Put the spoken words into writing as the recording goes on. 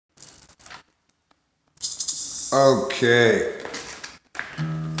Okay.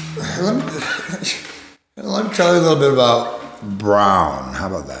 Let me, let me tell you a little bit about brown. How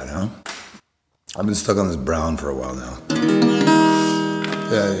about that, huh? I've been stuck on this brown for a while now.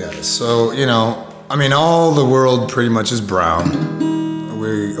 Yeah. So, all the world pretty much is brown.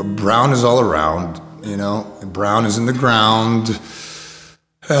 Brown is all around, Brown is in the ground.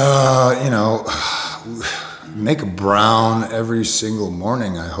 Make a brown every single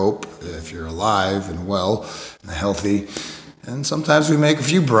morning, I hope, if you're alive and well and healthy. And sometimes we make a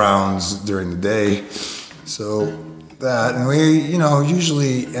few browns during the day. So that, and we,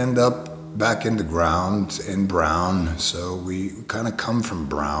 usually end up back in the ground in brown. So we kind of come from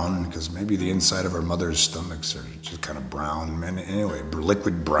brown because maybe the inside of our mother's stomachs are just kind of brown. And anyway,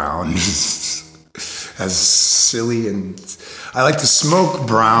 liquid brown. As silly, and I like to smoke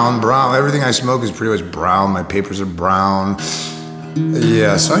brown. Everything I smoke is pretty much brown. My papers are brown.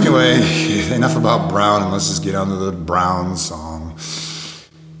 Yeah, so anyway, enough about brown, and let's just get on to the brown song.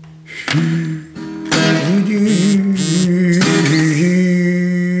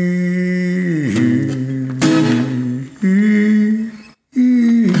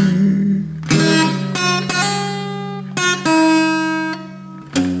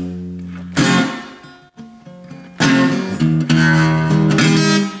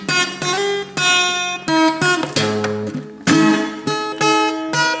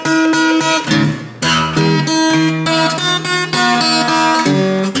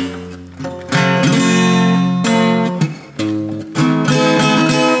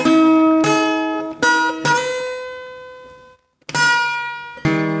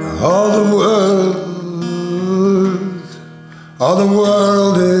 All the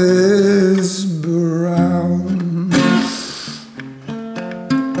world is brown.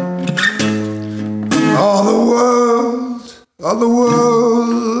 All the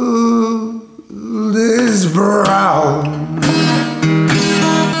world is brown.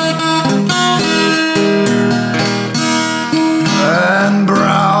 And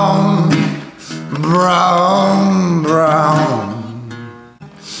brown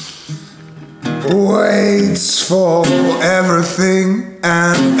waits for everything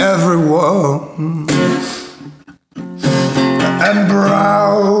and everyone. And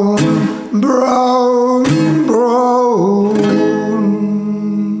brown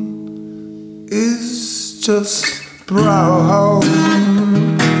is just brown.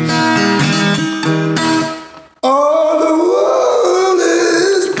 All the world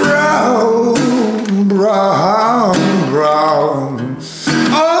is brown.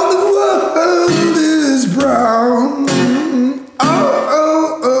 All the world is brown. All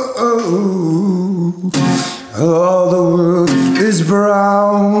the world is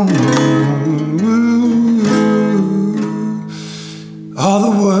brown. All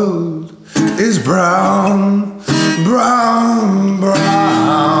the world is brown.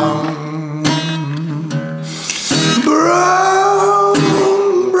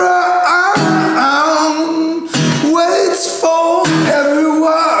 Waits for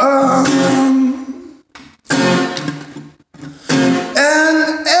everyone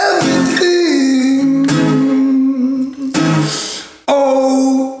and everything.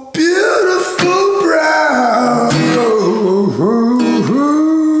 Oh, beautiful brown.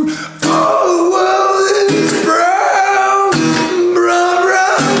 All the world is brown.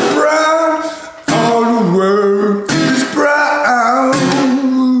 All the world is brown.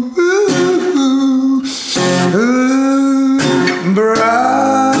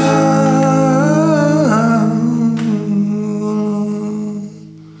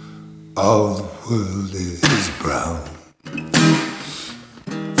 All the world is brown.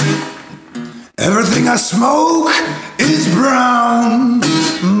 Everything I smoke is brown.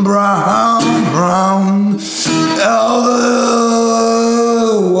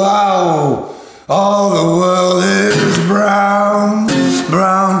 All the world is brown.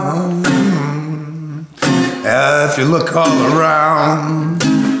 If you look all around,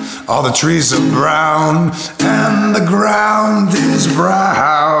 all the trees are brown and the ground is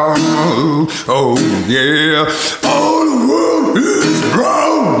brown. Oh yeah, all the world is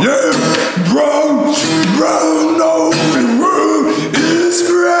brown. Yeah, brown. All the world is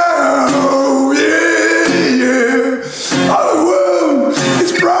brown. Yeah. All the world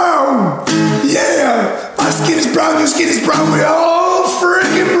is brown. Yeah, my skin is brown, your skin is brown. We all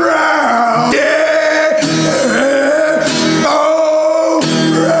freaking brown. Yeah.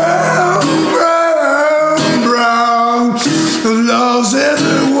 Loves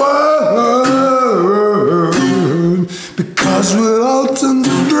everyone because we're all turned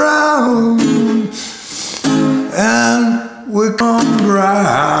brown. And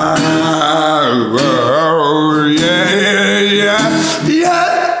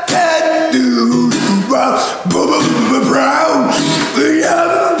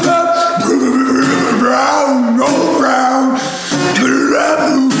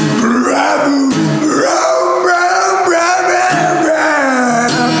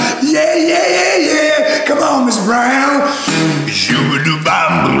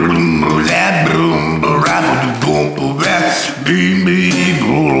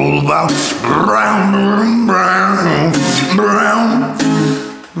people about brown, brown, brown, brown,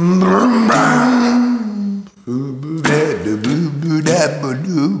 brown.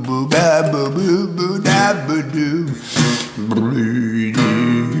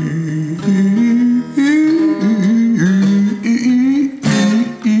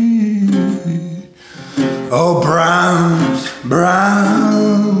 Oh, brown,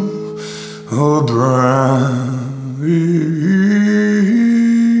 brown, oh, brown.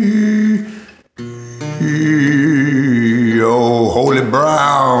 Oh, Holy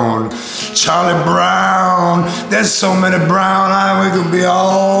Brown, Charlie Brown. There's so many brown eyes, we could be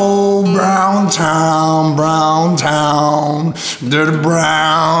all Brown Town, Brown Town. Dirty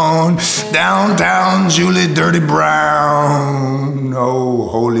Brown, downtown Julie Dirty Brown. Oh,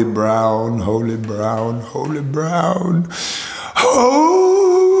 Holy Brown, Holy Brown, Holy Brown. Holy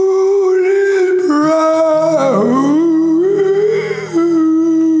Brown.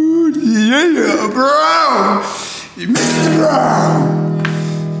 Yeah, Brown. Mr. Brown.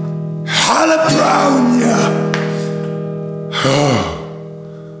 Holly Brown, yeah.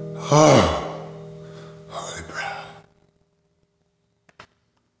 Oh.